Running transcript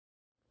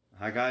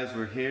Hi guys,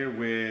 we're here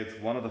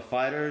with one of the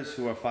fighters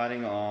who are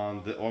fighting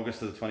on the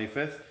August of the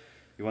 25th.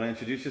 You want to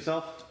introduce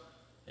yourself?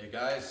 Hey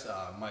guys,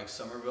 Mike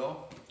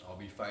Somerville. I'll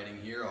be fighting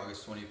here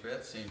August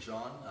 25th, St.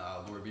 John,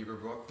 Lord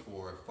Beaverbrook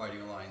for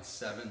Fighting Alliance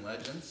 7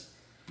 Legends.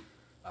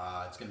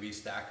 It's going to be a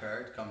stack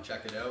card. Come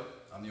check it out.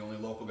 I'm the only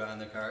local guy on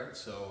the card,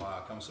 so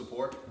come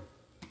support.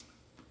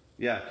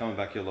 Yeah, coming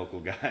back your local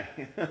guy.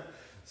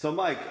 So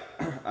Mike,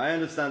 I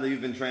understand that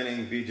you've been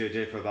training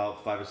BJJ for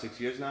about 5 or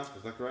 6 years now,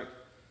 is that correct?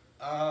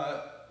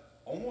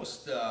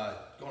 Almost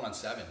going on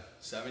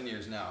 7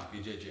 years now,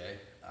 BJJ.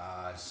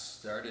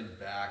 Started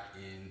back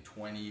in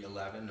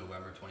 2011,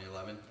 November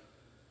 2011.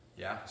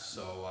 Yeah,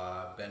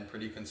 so been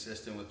pretty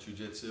consistent with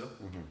Jiu-Jitsu.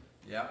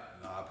 Yeah,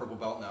 purple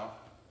belt now.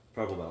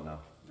 Purple belt now.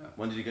 Yeah.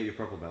 When did you get your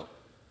purple belt?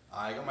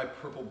 I got my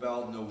purple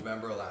belt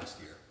November last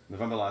year.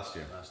 November last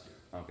year? Last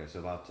year. Okay, so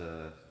about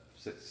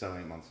 6,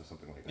 7, 8 months or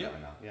something like that Yep.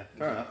 right now. Yeah,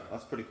 fair enough.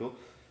 That's pretty cool.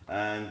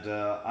 And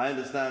I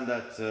understand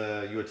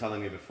that you were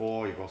telling me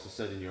before, you've also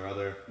said in your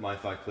other My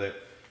Fight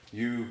clip,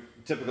 you,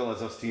 typical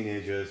as us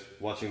teenagers,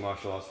 watching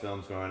martial arts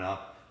films growing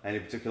up, any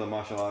particular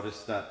martial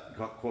artist that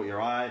caught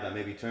your eye, that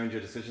maybe turned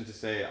your decision to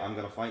say, I'm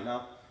going to fight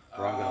now,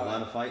 or I'm going to learn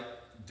to fight?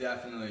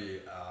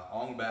 Definitely.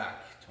 Ong Bak,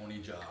 Tony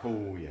Jaa.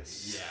 Oh,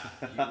 yes.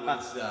 Yeah, he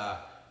was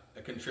a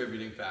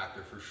contributing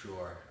factor for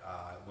sure.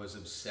 Was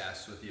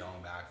obsessed with the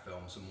Ong Bak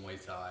films,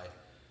 Muay Thai.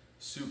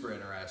 Super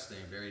interesting,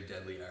 very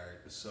deadly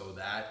art. So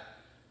that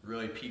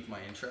really piqued my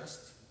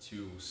interest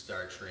to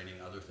start training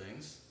other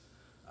things.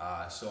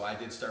 So I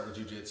did start with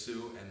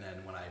Jiu-Jitsu, and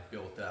then when I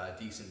built a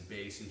decent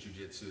base in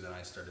Jiu-Jitsu, then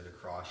I started to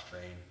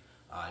cross-train,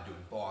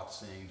 doing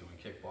boxing, doing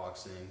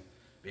kickboxing,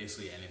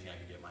 basically anything I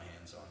could get my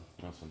hands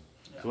on. Awesome.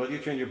 Yeah. So what do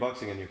you train your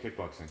boxing and your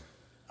kickboxing?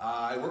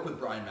 I work with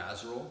Brian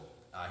Mazerel.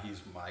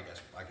 He's my, I guess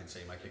I could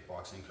say, my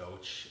kickboxing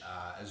coach,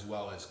 as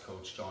well as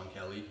Coach John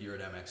Kelly here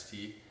at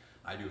MXT.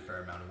 I do a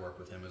fair amount of work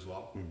with him as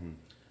well.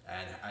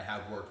 And I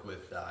have worked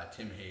with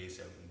Tim Hayes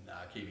at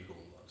KB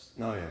Golden Gloves.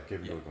 Oh yeah,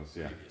 KB Golden Gloves,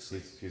 yeah.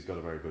 He's got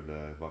a very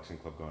good boxing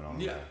club going on.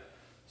 Yeah. There.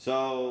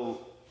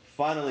 So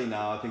finally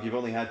now, I think you've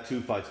only had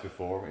 2 fights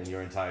before in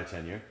your entire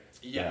tenure.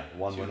 Yeah.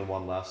 One win and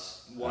one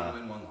loss. One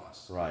win, one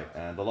loss. Right,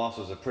 and the loss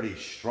was a pretty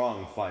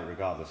strong fight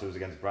regardless. It was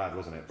against Brad,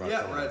 wasn't it?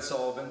 Brad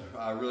Sullivan,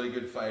 a really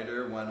good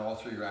fighter, won all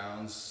 3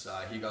 rounds.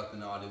 He got the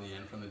nod in the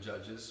end from the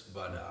judges,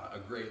 but a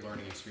great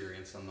learning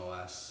experience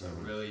nonetheless.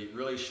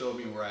 Really showed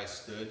me where I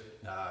stood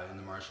in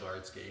the martial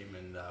arts game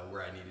and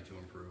where I needed to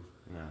improve.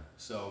 Yeah.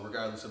 So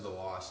regardless of the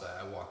loss,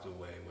 I walked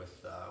away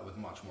with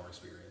much more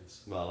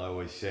experience. Well, I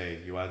always say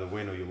you either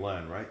win or you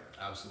learn, right?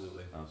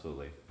 Absolutely.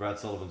 Absolutely. Brad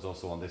Sullivan's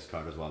also on this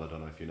card as well. I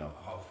don't know if you know.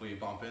 Hopefully you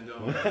bump into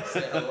him.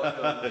 Say hello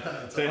to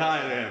him. Say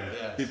hi to him.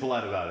 Yes. Be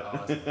polite about it.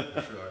 Awesome,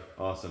 for sure.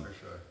 Awesome. For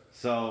sure.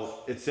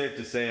 So it's safe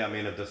to say, I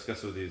mean, I've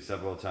discussed with you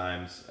several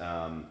times,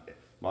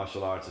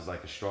 martial arts is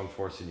like a strong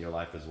force in your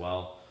life as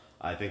well.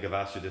 I think I've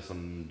asked you this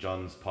on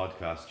John's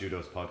podcast,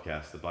 Judo's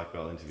podcast, the Black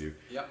Belt interview.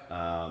 Yep.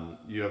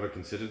 You ever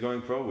considered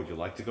going pro? Would you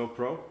like to go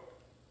pro?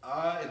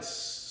 It's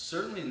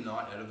certainly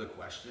not out of the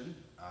question.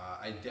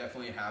 I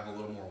definitely have a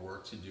little more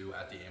work to do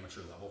at the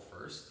amateur level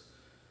first.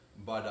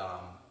 But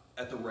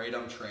at the rate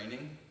I'm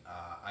training,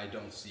 I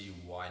don't see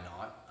why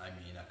not. I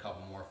mean, a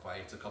couple more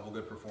fights, a couple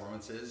good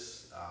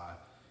performances,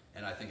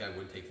 and I think I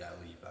would take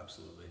that leap,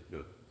 absolutely.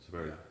 Good. It's a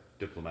very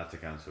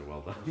diplomatic answer.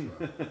 Well done.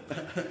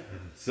 For sure.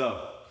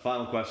 So,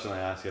 final question I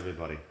ask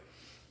everybody.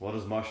 What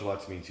does martial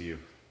arts mean to you?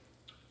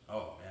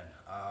 Oh,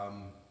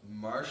 man.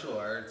 Martial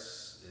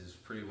arts is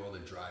pretty well the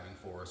driving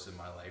force in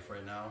my life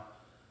right now.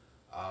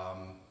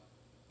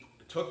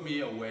 It took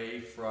me away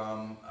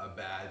from a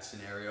bad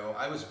scenario.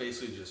 I was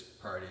basically just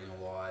partying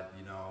a lot,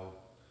 you know,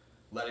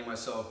 letting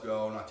myself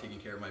go, not taking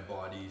care of my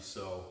body.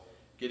 So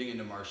getting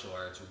into martial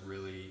arts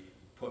really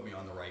put me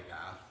on the right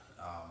path.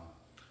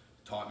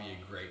 Taught me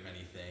a great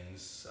many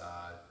things.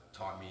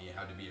 Taught me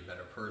how to be a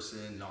better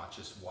person, not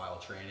just while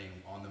training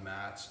on the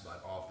mats,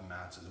 but off the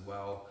mats as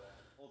well.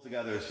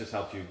 Altogether, it's just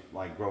helped you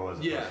like grow as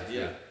a person, to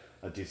be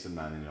a decent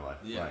man in your life.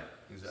 Yeah, right.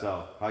 Exactly.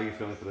 So, how are you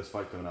feeling for this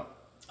fight coming up?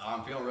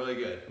 I'm feeling really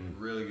good,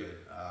 really good.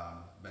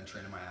 Been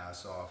training my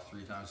ass off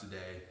 3 times a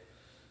day,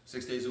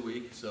 6 days a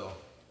week, so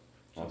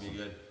should be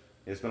good.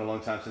 It's been a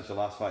long time since your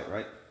last fight,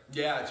 right?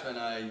 Yeah, it's been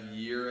a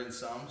year and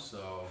some,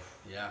 so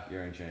yeah.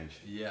 Year and change.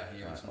 Yeah,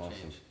 year and some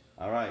change.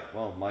 All right,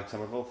 well, Mike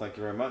Somerville, thank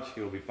you very much.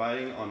 He will be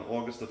fighting on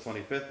August the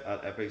 25th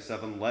at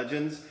FA7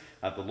 Legends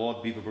at the Lord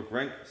Beaverbrook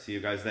Rink. See you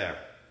guys there.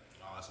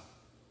 Awesome.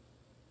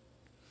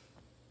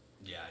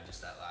 Yeah,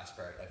 just that last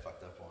part I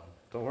fucked up on.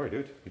 Don't worry,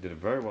 dude. You did it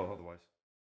very well otherwise.